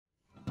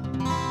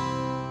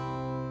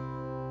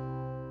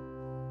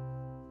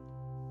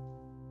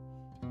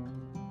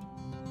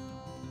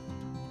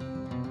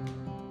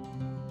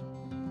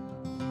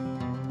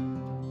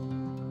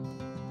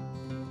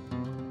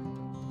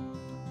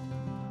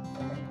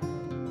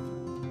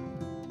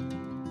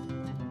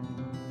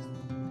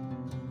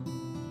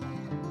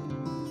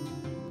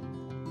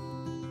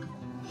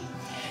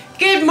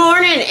Good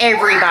morning,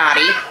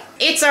 everybody.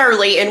 It's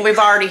early and we've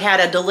already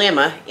had a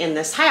dilemma in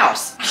this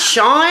house.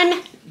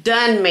 Sean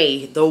done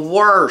me the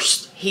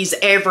worst he's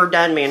ever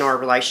done me in our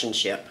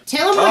relationship.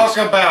 Talk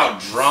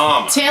about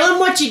drama. Tell him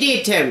what you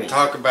did to me.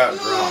 Talk about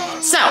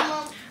drama. So,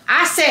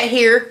 I sat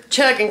here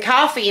chugging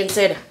coffee and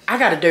said, I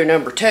gotta do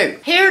number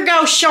 2. Here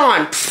goes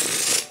Sean,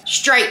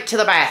 straight to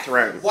the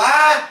bathroom.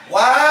 Why?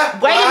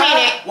 Wait a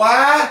minute.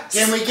 Why?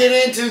 Can we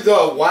get into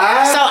the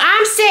why? So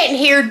I'm sitting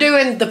here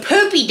doing the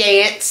poopy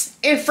dance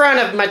in front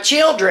of my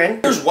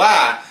children. Here's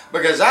why.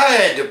 Because I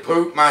had to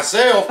poop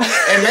myself,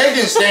 and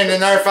Megan's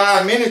standing there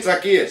 5 minutes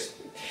like this,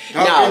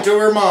 talking to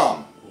her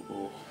mom.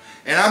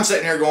 And I'm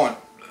sitting here going,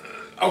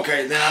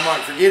 okay, then I'm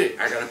like, forget it,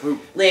 I gotta poop.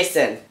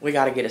 Listen, we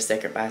gotta get a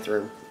second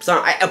bathroom.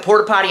 So, a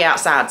porta potty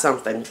outside,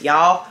 something.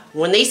 Y'all,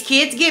 when these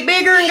kids get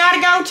bigger and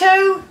gotta go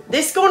to,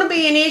 this is gonna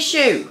be an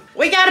issue.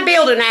 We gotta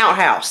build an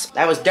outhouse.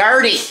 That was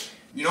dirty.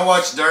 You know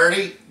what's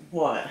dirty?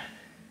 What?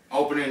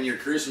 Opening your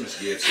Christmas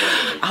gifts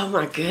early. Oh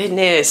my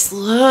goodness.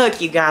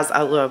 Look, you guys,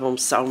 I love them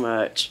so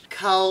much.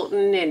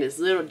 Colton and his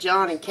little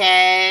Johnny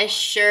Cash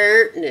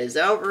shirt and his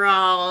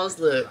overalls.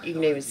 Look, you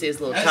can even see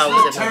his little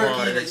toes in the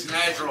water. That's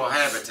natural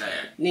habitat.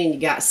 And then you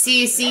got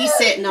Sissy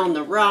sitting on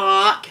the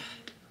rock.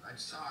 I'm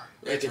sorry.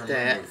 Look at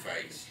that.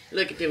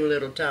 Look at them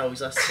little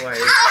toes, I swear.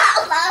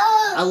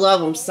 I love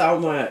them so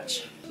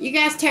much. You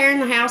guys tearing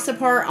the house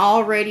apart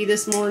already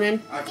this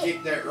morning? I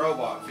kicked that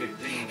robot 15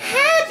 times.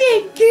 Hi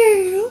there,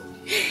 girl.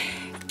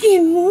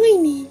 Good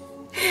morning.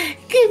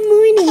 Good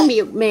morning,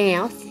 Milk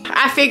Mouth.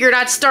 I figured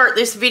I'd start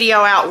this video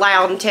out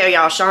loud and tell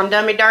y'all Sean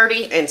done me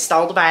dirty and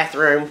stole the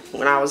bathroom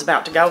when I was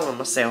about to go on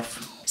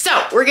myself.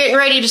 So, we're getting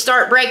ready to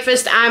start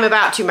breakfast. I'm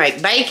about to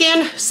make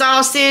bacon,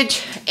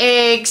 sausage,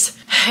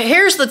 eggs.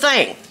 Here's the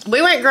thing.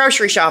 We went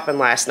grocery shopping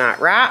last night,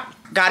 right?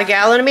 Got a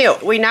gallon of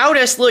milk. We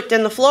noticed, looked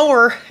in the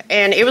floor,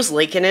 and it was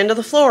leaking into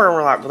the floor, and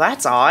we're like, well,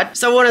 that's odd.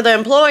 So one of the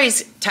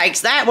employees takes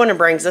that one and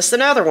brings us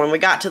another one. We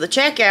got to the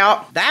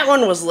checkout. That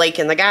one was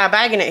leaking. The guy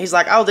bagging it, he's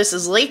like, oh, this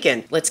is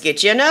leaking. Let's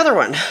get you another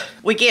one.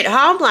 We get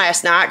home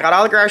last night, got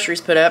all the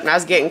groceries put up, and I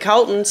was getting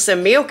Colton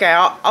some milk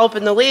out,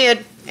 opened the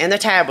lid, and the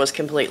tab was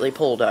completely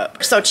pulled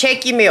up. So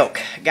check your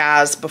milk,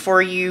 guys,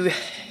 before you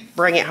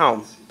bring it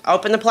home.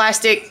 Open the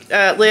plastic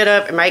lid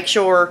up and make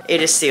sure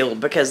it is sealed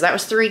because that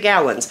was 3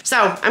 gallons. So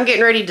I'm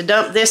getting ready to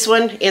dump this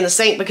one in the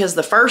sink because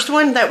the first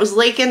one that was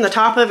leaking, the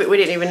top of it, we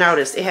didn't even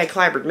notice. It had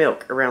clabbered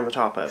milk around the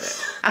top of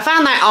it. I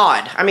find that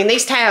odd. I mean,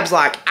 these tabs,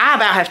 like, I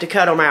about have to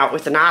cut them out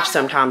with a knife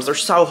sometimes. They're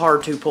so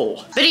hard to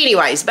pull. But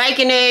anyways,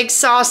 bacon, eggs,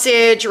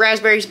 sausage,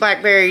 raspberries,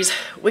 blackberries.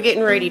 We're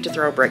getting ready to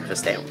throw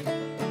breakfast down.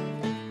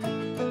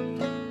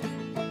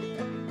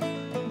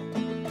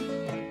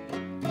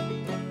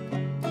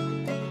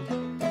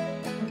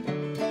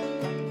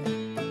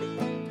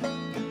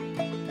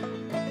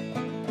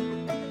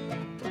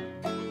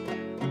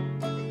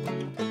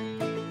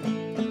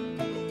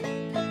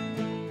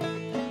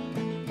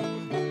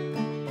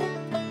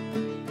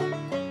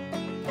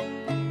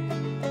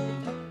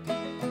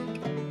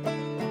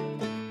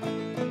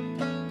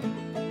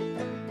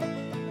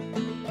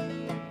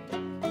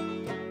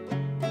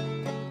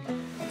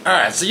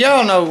 Alright, so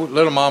y'all know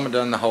little mama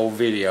done the whole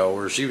video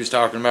where she was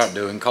talking about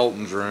doing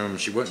Colton's room.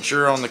 She wasn't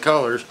sure on the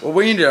colors. Well,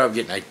 we ended up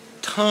getting a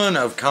ton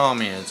of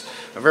comments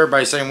of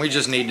everybody saying we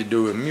just need to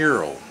do a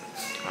mural.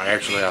 I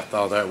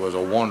thought that was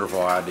a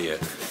wonderful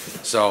idea.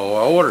 So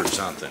I ordered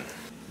something.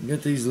 You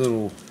got these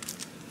little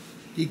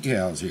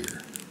decals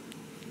here.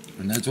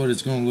 And that's what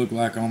it's going to look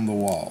like on the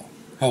wall.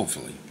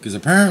 Hopefully. Because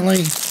apparently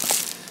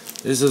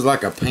this is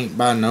like a paint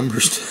by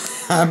numbers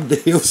type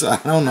deal, so I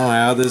don't know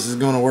how this is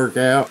going to work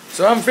out.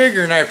 So I'm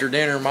figuring after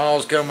dinner,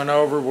 Ma's coming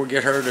over, we'll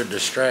get her to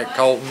distract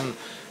Colton.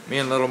 Me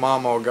and little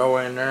mama will go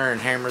in there and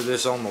hammer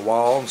this on the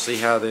wall and see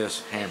how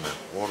this hammer.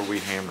 What are we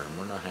hammering?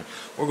 We're not hammering.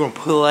 We're going to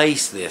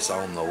place this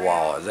on the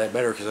wall. Is that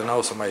better? Because I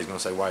know somebody's going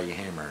to say, why are you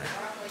hammering it?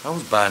 I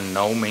was by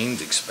no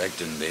means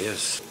expecting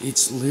this.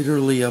 It's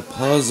literally a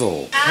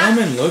puzzle. Come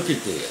and look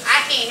at this.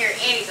 I can't hear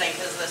anything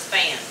because of this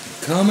fan.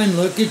 Come and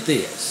look at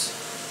this.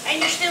 And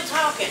you're still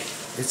talking.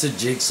 It's a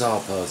jigsaw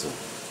puzzle.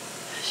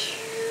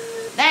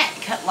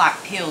 That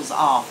like peels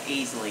off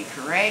easily,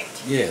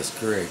 correct? Yes,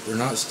 correct. They're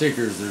not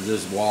stickers, they're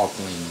just wall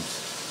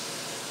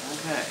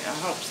cleans. Okay, I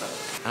hope so.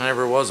 I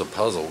never was a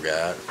puzzle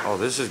guy. Oh,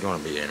 this is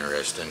going to be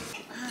interesting.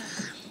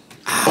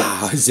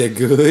 Ah, is that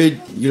good?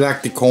 You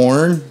like the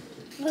corn?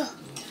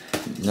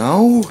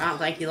 No? I don't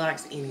think he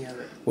likes any of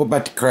it. What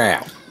about the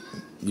kraut?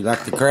 You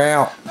like the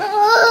kraut?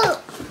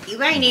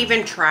 You ain't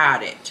even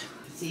tried it.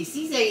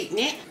 Cece's eating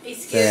it.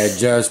 It's good. Dad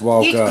just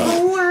woke it's up.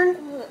 Corn.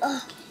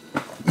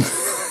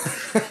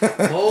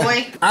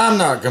 Boy. I'm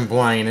not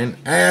complaining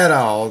at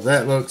all.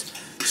 That looks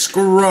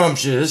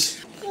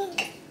scrumptious.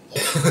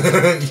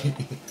 See,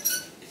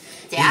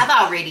 I've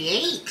already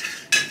ate.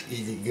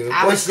 Is it good?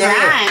 I was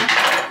trying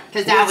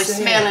because I was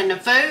smelling the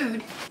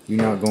food. You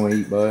not going to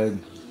eat, bud?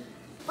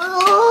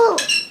 Oh.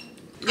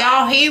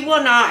 Y'all, he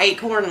will not eat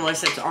corn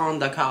unless it's on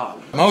the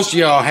cob. Most of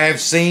y'all have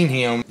seen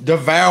him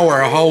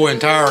devour a whole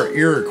entire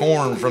ear of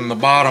corn from the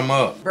bottom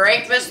up.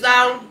 Breakfast,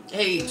 though,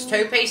 he eats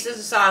 2 pieces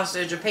of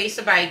sausage, a piece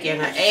of bacon,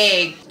 an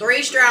egg,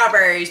 3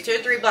 strawberries, 2 or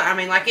 3 black. I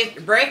mean, like,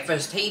 it's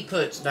breakfast he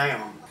puts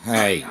down.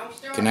 Hey,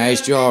 can I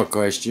ask y'all a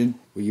question?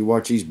 Will you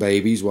watch these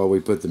babies while we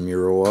put the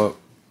mural up?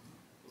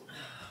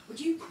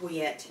 Would you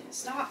quit?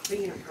 Stop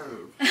being a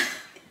perv.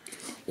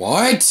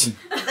 What?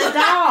 The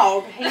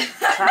dog, he's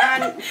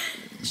trying.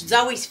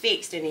 Zoe's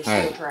fixed and he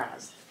still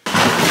tries.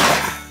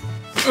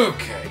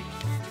 Okay.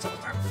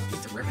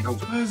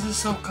 Why is this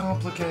so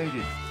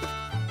complicated?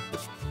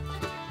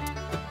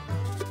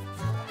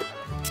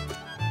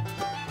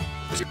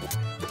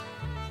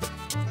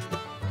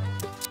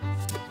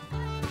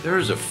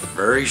 There's a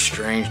very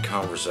strange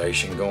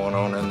conversation going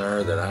on in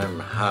there that I'm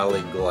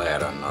highly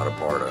glad I'm not a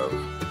part of.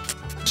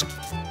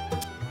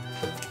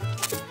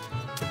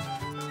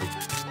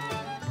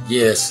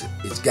 Yes,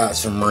 it's got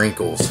some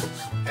wrinkles.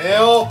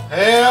 Help,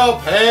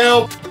 help,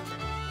 help!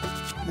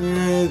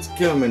 It's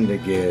coming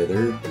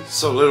together.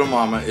 So little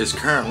mama is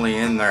currently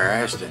in there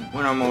asking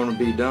when I'm gonna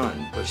be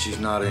done, but she's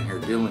not in here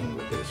dealing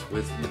with this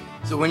with me.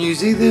 So when you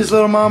see this,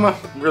 little mama,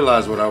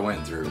 realize what I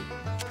went through.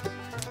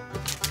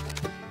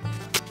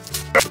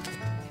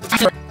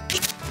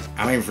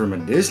 I mean, from a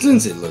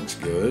distance, it looks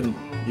good.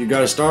 You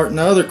gotta start in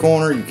the other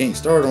corner. You can't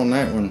start on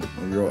that one.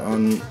 Or you're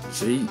on,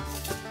 see?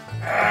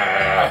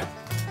 Ah,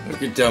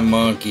 look at the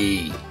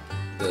monkey.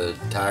 The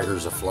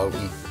tigers are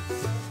floating.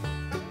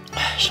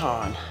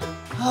 Sean.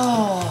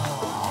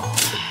 Oh.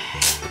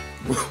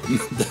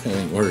 That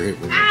ain't worried.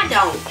 I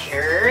don't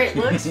care. It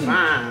looks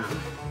fine.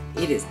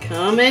 It is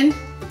coming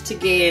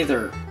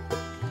together.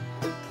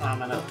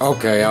 Climbing up.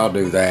 Okay, I'll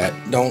do that.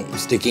 Don't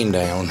stick him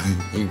down.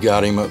 You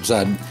got him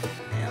upside.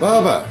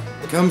 Bubba,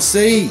 come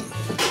see.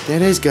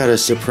 Daddy's got a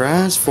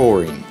surprise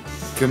for him.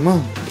 Come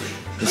on.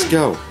 Let's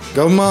go.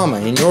 Go mama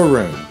in your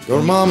room. Go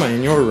to mama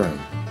in your room.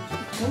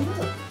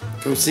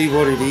 Go see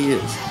what it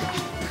is.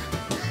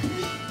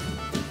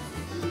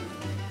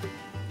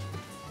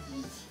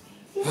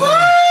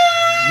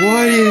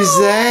 What is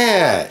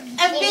that?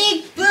 A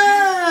big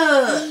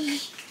book.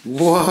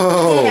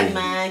 Whoa. And a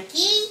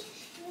monkey.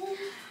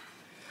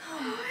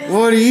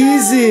 What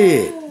is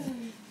it?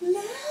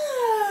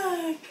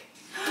 Look.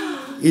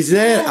 Is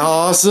that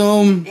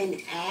awesome?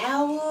 An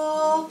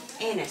owl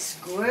and a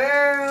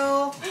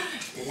squirrel.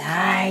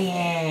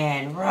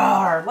 Lion.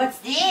 Roar. What's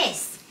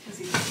this?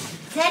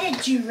 Is that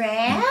a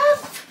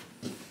giraffe?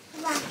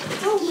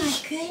 Oh my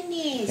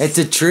goodness. It's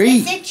a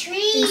tree. It's a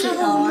tree.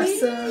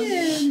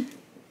 Awesome.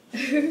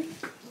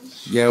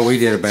 Yeah, we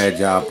did a bad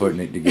job putting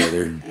it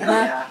together.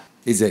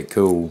 Is that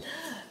cool?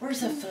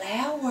 Where's a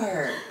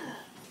flower?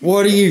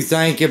 What do you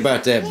think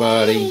about that,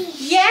 buddy?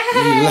 Yeah.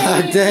 You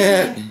like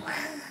that?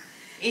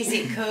 Is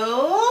it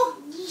cool?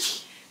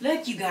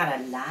 Look, you got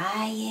a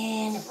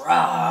lion.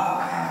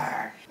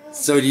 Roar.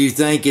 So do you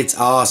think it's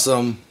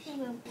awesome?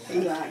 He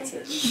likes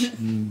it.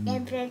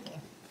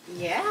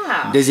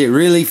 Yeah. Does it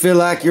really feel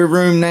like your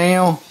room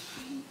now?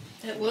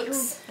 It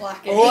looks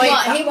like it. Boy,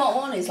 He won't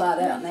want his light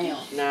out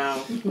now.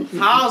 No.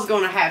 Paul's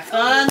gonna have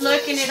fun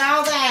looking at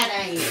all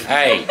that, ain't he?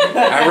 Hey,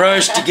 I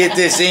rushed to get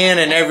this in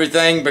and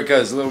everything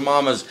because little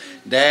mama's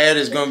dad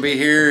is going to be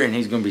here and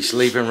he's going to be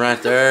sleeping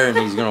right there and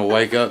he's going to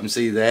wake up and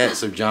see that.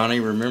 So Johnny,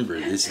 remember,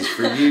 this is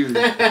for you.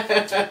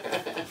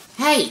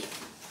 Hey.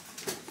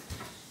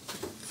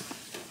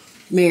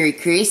 Merry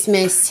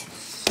Christmas.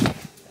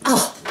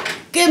 Oh,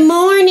 good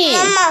morning.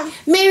 Mama.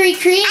 Merry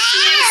Christmas.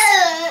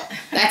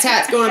 That's how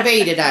it's going to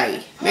be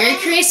today. Merry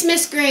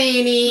Christmas,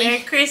 Granny.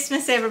 Merry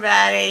Christmas,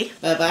 everybody.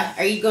 Bubba,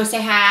 are you going to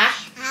say hi?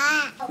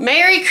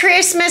 Merry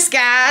Christmas,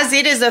 guys.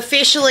 It is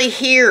officially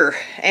here,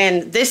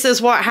 and this is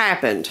what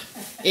happened.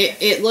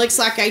 It looks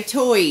like a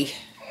toy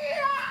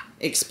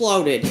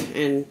exploded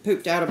and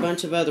pooped out a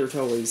bunch of other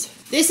toys.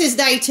 This is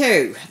day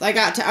 2. They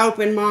got to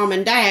open Mom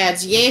and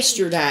Dad's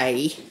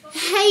yesterday.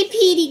 Hey,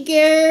 Petey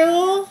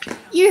girl.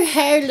 Your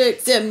hair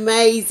looks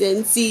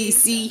amazing,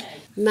 Cece.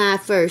 My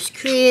first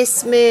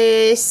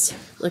Christmas.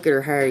 Look at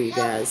her hair, you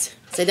guys.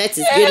 So that's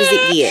as good as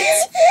it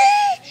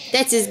gets.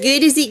 That's as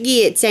good as it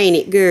gets, ain't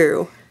it,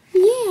 girl?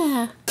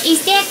 Yeah.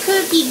 Is that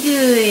cookie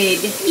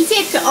good? Is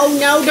that oh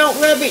no,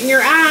 don't rub it in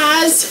your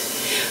eyes.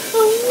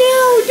 Oh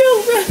no,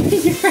 don't rub it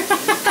in your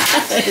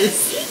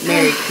eyes.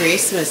 Merry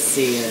Christmas,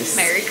 sis.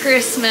 Merry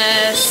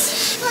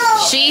Christmas.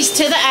 She's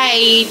to the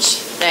age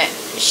that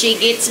she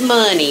gets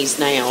monies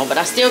now, but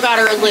I still got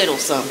her a little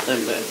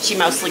something, but she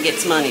mostly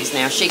gets monies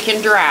now. She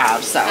can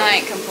drive, so. I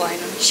ain't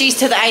complaining. She's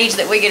to the age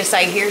that we get to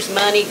say, here's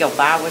money, go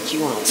buy what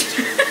you want.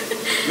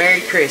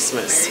 Merry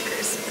Christmas. Merry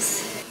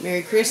Christmas.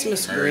 Merry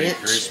Christmas, Grinch. Merry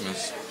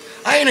Christmas.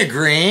 I ain't a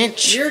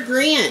Grinch. You're a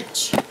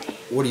Grinch.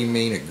 What do you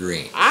mean a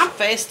Grinch? I'm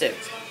festive.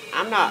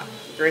 I'm not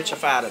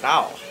Grinchified at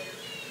all.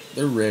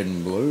 They're red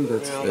and blue.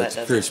 That's, Well, that's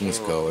that doesn't Christmas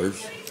count.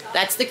 colors.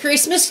 That's the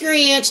Christmas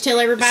Grinch. Tell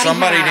everybody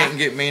Somebody hi. didn't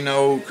get me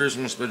no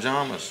Christmas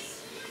pajamas.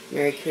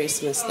 Merry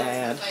Christmas,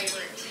 Dad.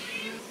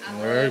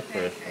 Merry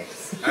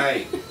Christmas.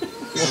 Hey, can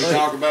we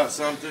talk about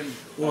something?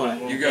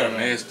 What? You got a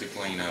mess to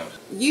clean up.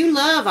 You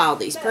love all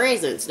these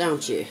presents,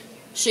 don't you?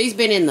 She's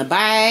been in the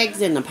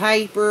bags, in the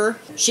paper.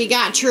 She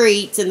got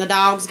treats, and the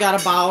dog's got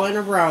a ball and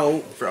a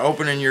rope. For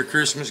opening your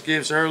Christmas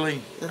gifts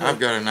early, I've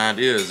got an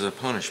idea as a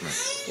punishment.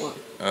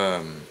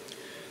 What?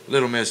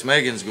 Little Miss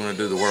Megan's going to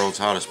do the world's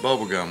hottest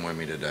bubble gum with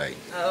me today.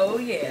 Oh,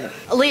 yeah.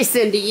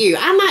 Listen to you.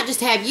 I might just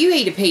have you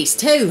eat a piece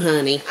too,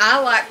 honey. I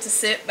like to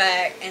sit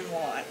back and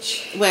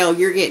watch. Well,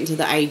 you're getting to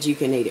the age you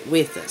can eat it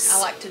with us. I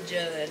like to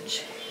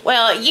judge.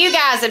 Well, you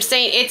guys have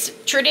seen, it's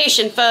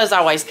tradition. Fuzz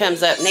always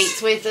comes up and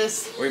eats with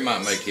us. We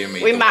might make him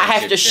eat We the might one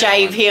have chip to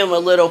shave challenge. him a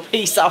little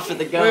piece off of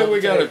the gum. Well, we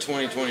got too. a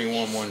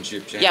 2021 one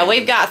chip challenge. Yeah,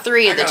 we've got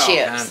 3 of the I got all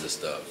chips. kinds of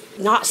stuff.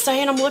 Not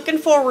saying I'm looking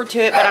forward to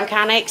it, but I'm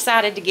kind of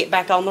excited to get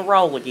back on the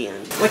roll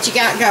again. What you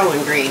got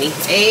going, Granny?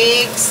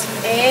 Eggs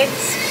Eggs,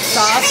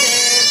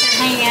 sausage,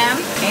 ham,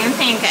 and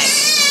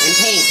pancakes. and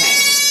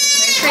pancakes.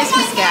 Merry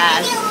Christmas,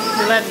 guys.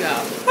 We love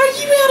y'all. Are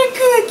you out of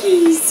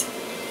cookies?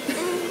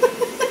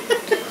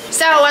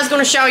 So I was going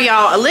to show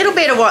y'all a little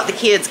bit of what the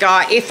kids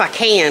got, if I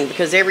can,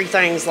 because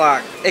everything's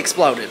like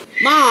exploded.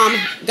 Mom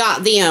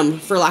got them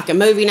for like a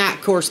movie night.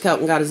 Of course,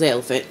 Colton got his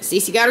elephant.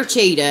 Cece got her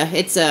cheetah.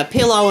 It's a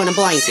pillow and a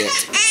blanket.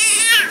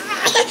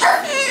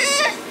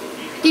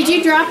 Did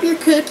you drop your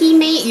cookie,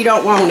 meat? You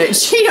don't want it.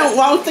 She don't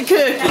want the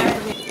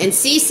cookie. And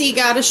Cece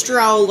got a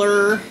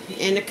stroller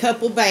and a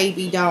couple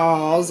baby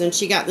dolls, and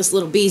she got this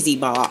little busy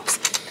box.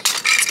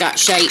 It's got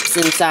shapes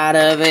inside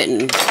of it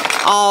and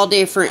all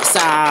different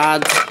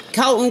sides.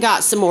 Colton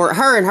got some more.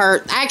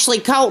 Actually,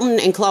 Colton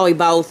and Chloe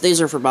both.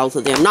 These are for both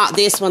of them. Not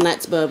this one,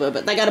 that's Bubba,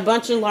 but they got a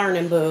bunch of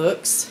learning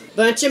books.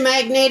 Bunch of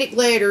magnetic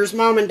letters.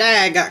 Mom and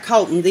Dad got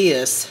Colton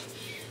this.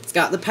 It's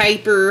got the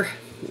paper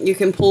you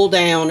can pull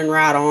down and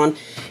write on.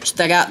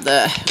 They got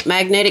the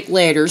magnetic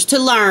letters to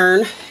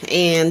learn,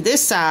 and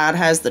this side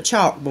has the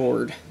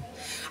chalkboard.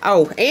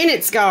 Oh, and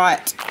it's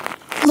got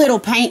little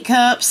paint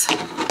cups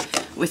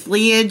with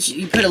lids.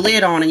 You put a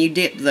lid on and you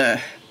dip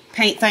the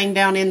paint thing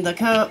down in the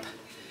cup.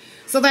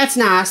 So that's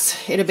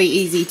nice. It'll be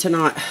easy to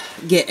not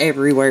get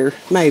everywhere,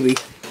 maybe.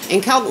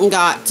 And Colton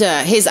got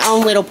his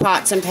own little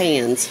pots and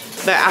pans.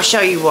 But I'll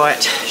show you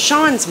what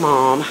Sean's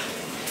mom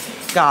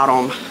got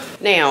them.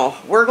 Now,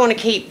 we're going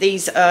to keep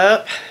these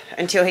up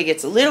until he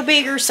gets a little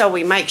bigger, so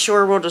we make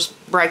sure we'll just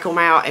break them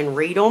out and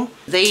read them.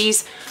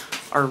 These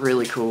are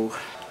really cool.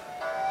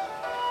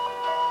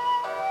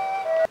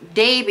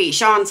 Debbie,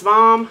 Sean's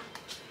mom,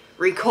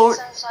 record.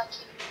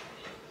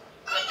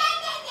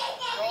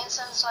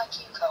 Grandsons like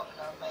you, Colton,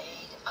 are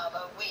made of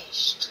a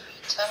wish to be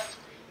tough,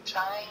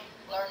 trying,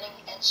 learning,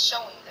 and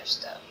showing their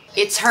stuff.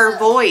 It's her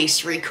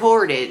voice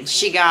recorded.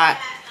 She got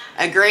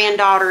a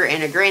granddaughter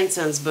and a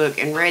grandson's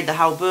book and read the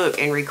whole book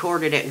and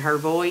recorded it in her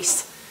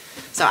voice.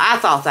 So I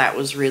thought that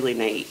was really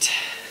neat.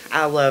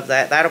 I love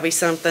that. That'll be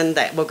something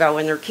that will go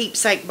in their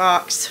keepsake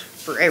box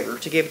forever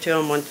to give to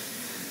them when,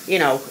 you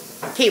know,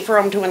 keep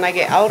for them to when they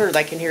get older,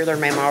 they can hear their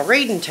mama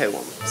reading to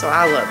them. So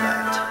I love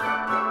that.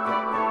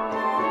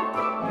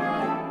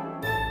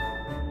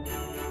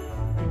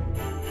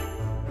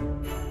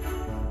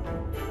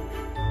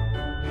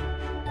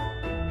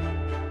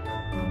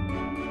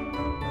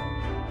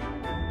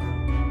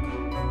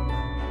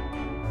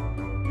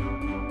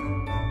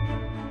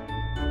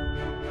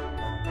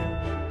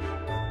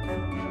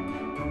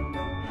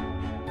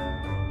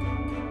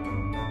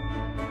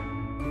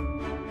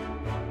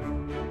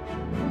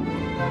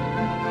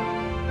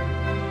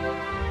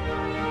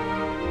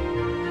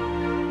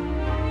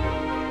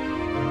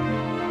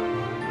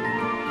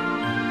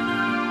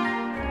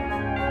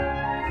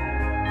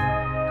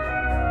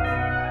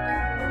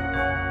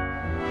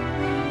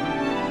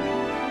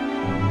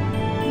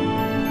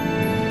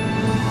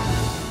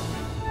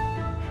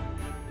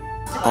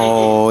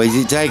 Oh, is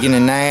he taking a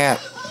nap?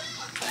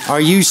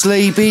 Are you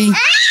sleepy?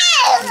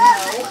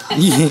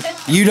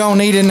 You don't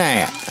need a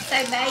nap.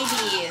 Say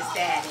baby is,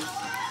 Daddy.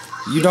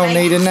 You don't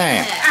need a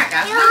nap.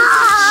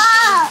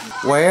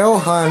 Well,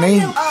 honey,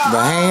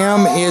 the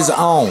ham is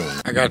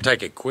on. I gotta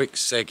take a quick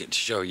second to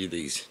show you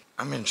these.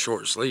 I'm in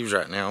short sleeves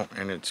right now,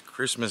 and it's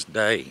Christmas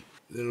Day.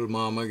 Little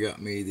mama got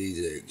me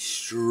these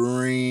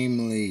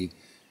extremely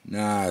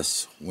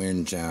nice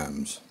wind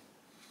chimes.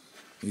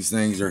 These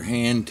things are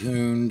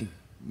hand-tuned,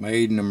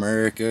 made in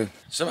America.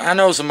 I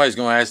know somebody's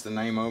gonna ask the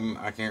name of them.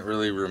 I can't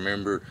really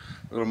remember.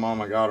 Little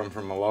mama got them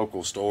from a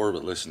local store,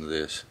 but listen to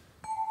this.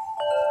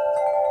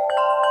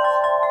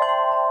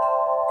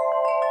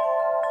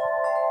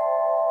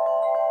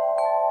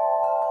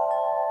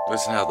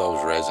 Listen how those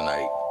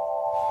resonate.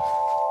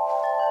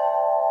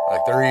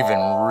 Like they're even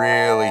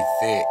really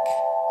thick.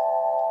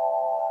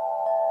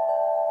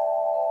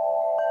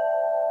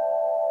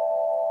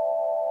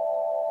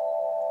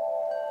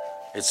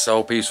 It's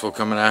so peaceful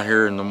coming out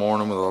here in the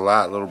morning with a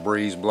light little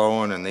breeze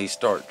blowing and these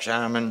start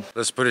chiming.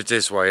 Let's put it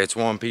this way, it's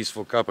one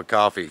peaceful cup of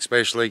coffee,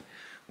 especially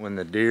when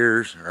the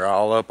deers are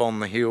all up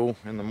on the hill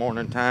in the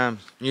morning time.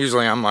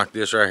 Usually I'm like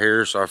this right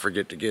here, so I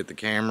forget to get the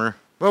camera.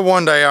 But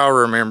one day I'll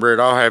remember it.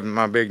 I'll have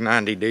my big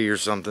 90D or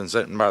something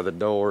sitting by the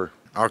door.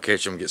 I'll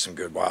catch them, get some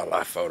good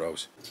wildlife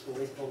photos.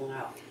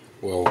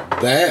 Well,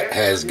 that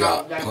has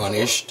got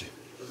punished.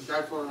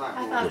 I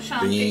thought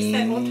Sean fixed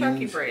that little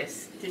turkey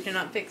breast. Did you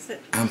not fix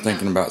it? I'm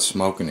thinking about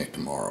smoking it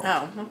tomorrow.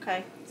 Oh,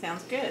 okay.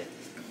 Sounds good.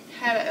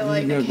 Have it What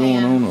like you a got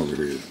going can. on over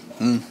here?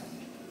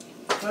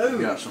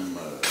 We got some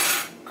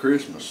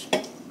Christmas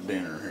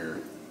dinner here.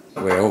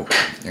 Well,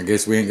 I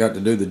guess we ain't got to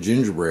do the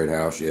gingerbread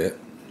house yet.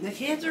 The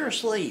kids are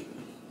asleep.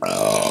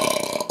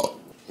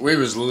 We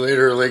was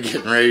literally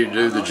getting ready to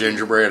do the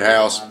gingerbread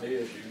house.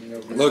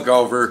 Look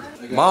over.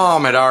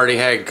 Mom had already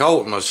had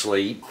Colton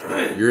asleep.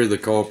 You're the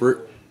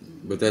culprit,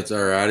 but that's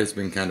alright. It's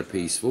been kind of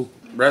peaceful.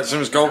 Right as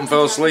soon as Colton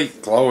fell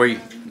asleep, Chloe,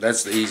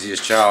 that's the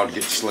easiest child to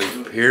get to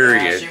sleep,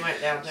 period. She went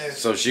down too.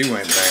 So she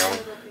went down.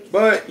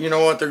 But you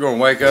know what? They're going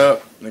to wake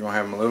up. They're going to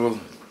have a little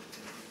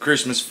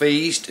Christmas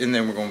feast, and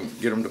then we're going to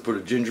get them to put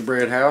a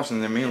gingerbread house,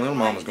 and then me and little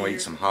mama's going to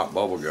eat some hot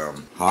bubble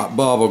gum. Hot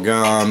bubble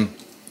gum.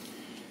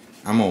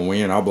 I'm going to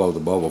win. I'll blow the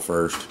bubble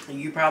first.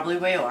 You probably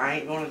will. I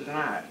ain't going to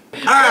deny it.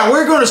 Alright,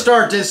 we're going to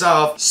start this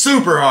off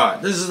super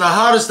hot. This is the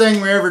hottest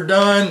thing we've ever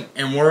done,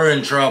 and we're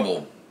in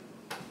trouble.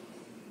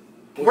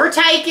 We're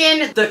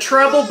taking the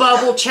Trouble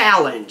Bubble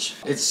Challenge.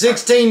 It's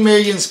 16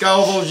 million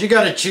Scovilles. You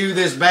got to chew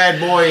this bad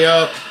boy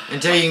up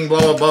until you can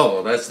blow a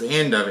bubble. That's the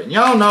end of it. And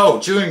y'all know,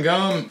 chewing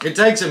gum, it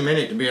takes a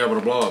minute to be able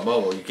to blow a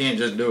bubble. You can't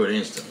just do it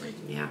instantly.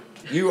 Yeah.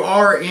 You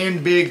are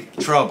in big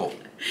trouble.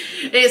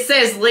 It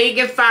says League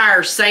of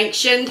Fire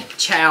sanctioned,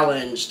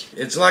 challenged.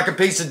 It's like a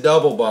piece of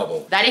double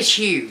bubble. That is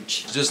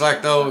huge. It's just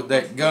like though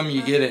that gum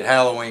you get at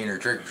Halloween or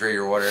trick or treat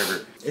or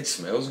whatever. It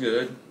smells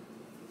good.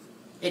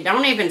 It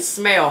don't even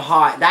smell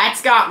hot.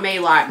 That's got me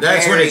like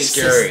That's when very it's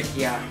scary.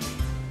 Yeah.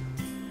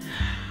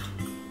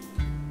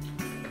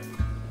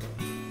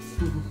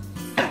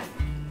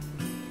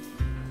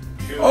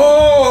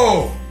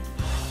 Oh!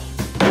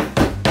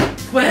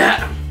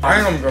 Well, I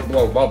ain't gonna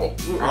blow a bubble.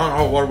 I don't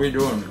know what are we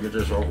doing to get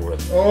this over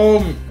with. Oh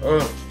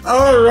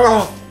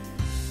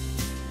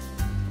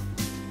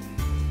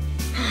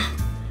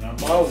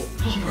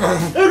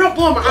don't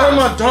blow my oh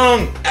my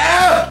tongue!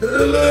 Ah!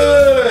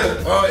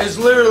 Oh, it's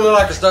literally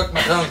like I stuck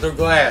my tongue through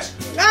glass.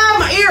 Ah,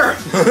 my ear!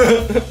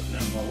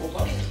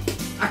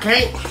 I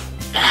can't.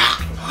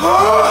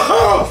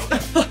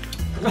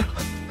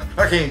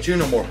 I can't chew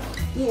no more.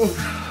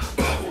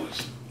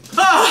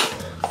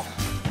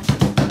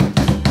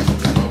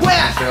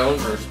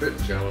 Challenge or spit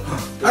challenge?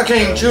 I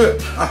can't even chew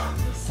it.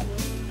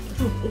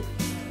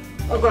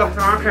 Oh God,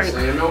 I can't.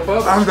 Saying no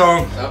bubbles. I'm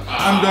done.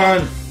 I'm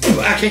done.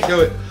 I can't do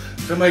it.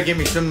 Somebody give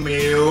me some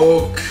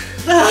milk.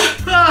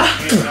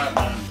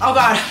 Oh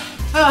God.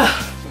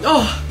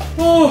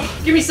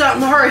 Oh, give me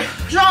something, hurry.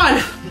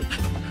 Sean!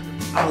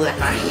 I'll let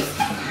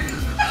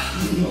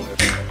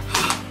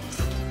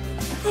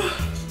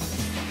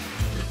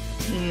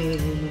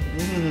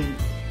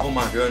Oh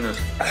my goodness.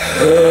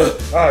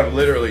 I've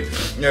literally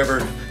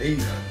never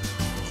eaten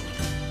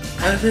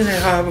anything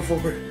that high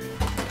before.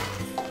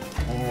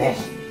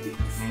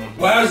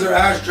 Why is there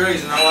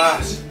ashtrays in our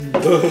lives?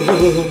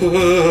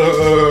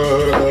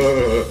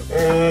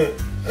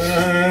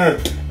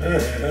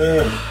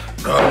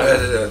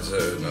 That's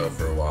enough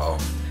for a while.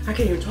 I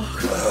can't even talk.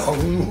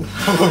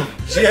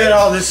 She had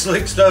all this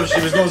slick stuff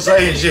she was gonna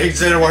say and she ain't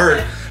said a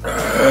word.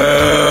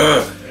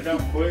 They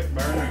don't quit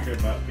burning till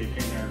about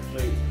 15 hours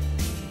sleep.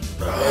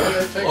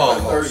 It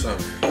takes like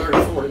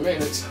 30, 40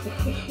 minutes.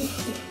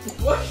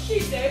 What's she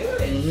doing?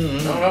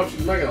 I don't know if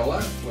she's making a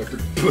light flicker.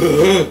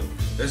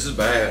 This is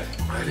bad.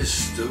 That is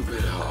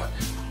stupid hot.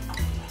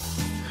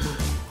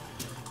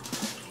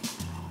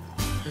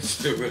 It's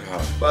stupid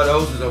hot. My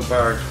nose is on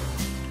fire.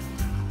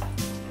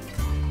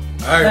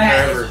 I've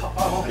never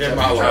in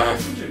my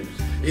life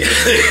eat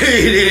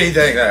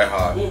anything that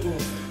hot.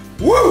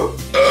 Woo!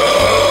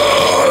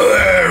 Oh,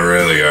 that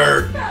really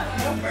hurt.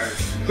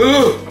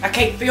 I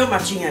can't feel my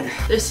chin.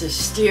 This is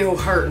still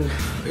hurting.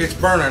 It's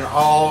burning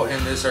all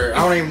in this area. I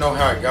don't even know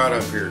how it got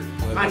up here.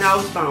 My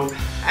nose bone.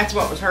 That's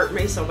what was hurting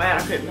me so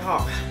bad I couldn't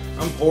talk.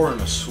 I'm pouring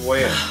a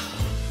sweat.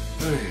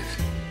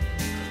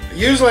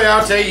 Usually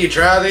I'll tell you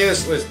try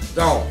this.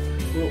 Don't.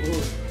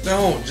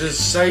 Don't.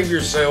 Just save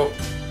yourself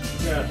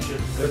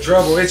the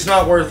trouble. It's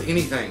not worth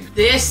anything.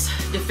 This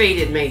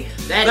defeated me.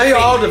 They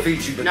all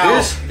defeat you, but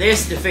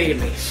this defeated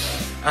me.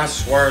 I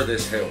swear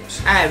this helps.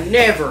 I have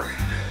never.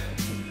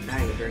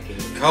 I ain't drinking.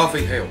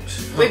 Coffee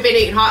helps. We've been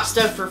eating hot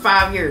stuff for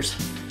 5 years.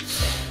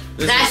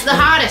 That's the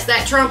hottest.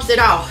 That trumps it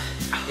all.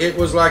 It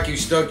was like you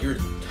stuck your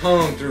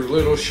tongue through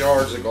little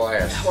shards of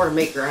glass. Or a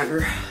meat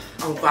grinder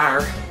on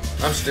fire.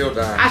 I'm still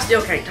dying. I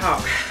still can't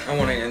talk. I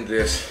want to end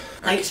this.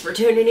 Thanks for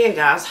tuning in,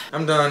 guys.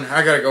 I'm done.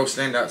 I gotta go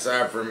stand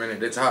outside for a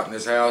minute. It's hot in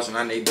this house and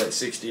I need that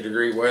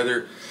 60-degree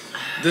weather.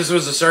 This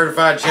was a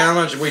certified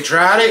challenge. We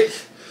tried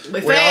it.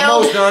 We We failed.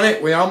 almost done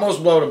it. We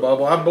almost blowed a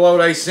bubble. I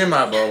blowed a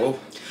semi-bubble.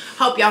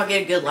 Hope y'all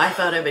get a good life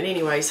out of it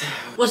anyways.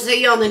 We'll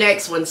see you on the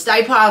next one.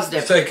 Stay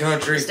positive. Stay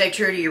country. Stay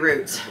true to your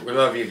roots. We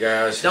love you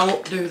guys.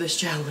 Don't do this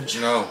challenge.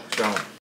 No, don't.